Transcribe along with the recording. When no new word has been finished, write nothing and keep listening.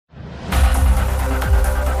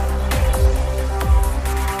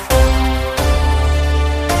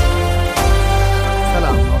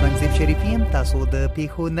شریفی یم. تاسو د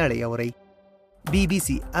پیښو نړۍ اورئ. بي بي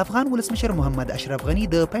سي افغان ولسمشر محمد اشرف غنی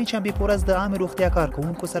د پنځشنبه په ورځ د عامه روغتیا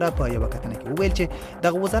کارکونکو سره په یوه کتنه کې وویل چې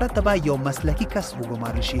دغه وزارت ته به یو مسلکي کس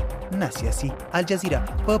وګمارل شي، نه سیاسي. الجزیره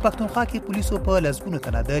په پښتونخوا کې پولیسو په لسګونو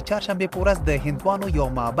تنه د چهارشنبه په ورځ د هندوانو یو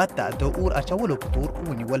معبد ته د اور اچولو په تور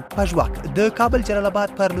ونیول. پژواک د کابل جلال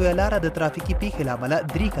آباد پر لویه لاره د ترافیکي پیښې له امله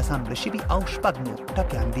 3 کسان مړه شوي او 6 نور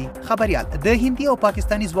ټپیان دي. خبریال د هندي او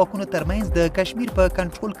پاکستاني ځواکونو ترمنځ د کشمیر په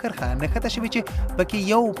کنټرول کرښه نښته شوې چې پکې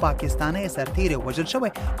یو پاکستاني سرتیر وژل شوی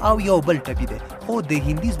او یو بل ټپي دی، خو د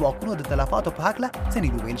هندي ځواکونو د تلفاتو په هکله څه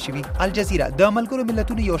نه دي ویل شوي. الجزیره د ملګرو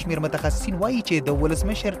ملتونو یو شمېر متخصصین وایي چې د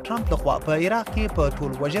ولسمشر ټرمپ لخوا په عراق کې په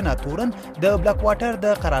ټول وژنه تورن د بلاک واټر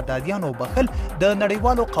د قراردادیانو بخل د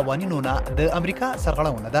نړیوالو قوانینو نه د امریکا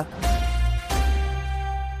سرغړونه ده.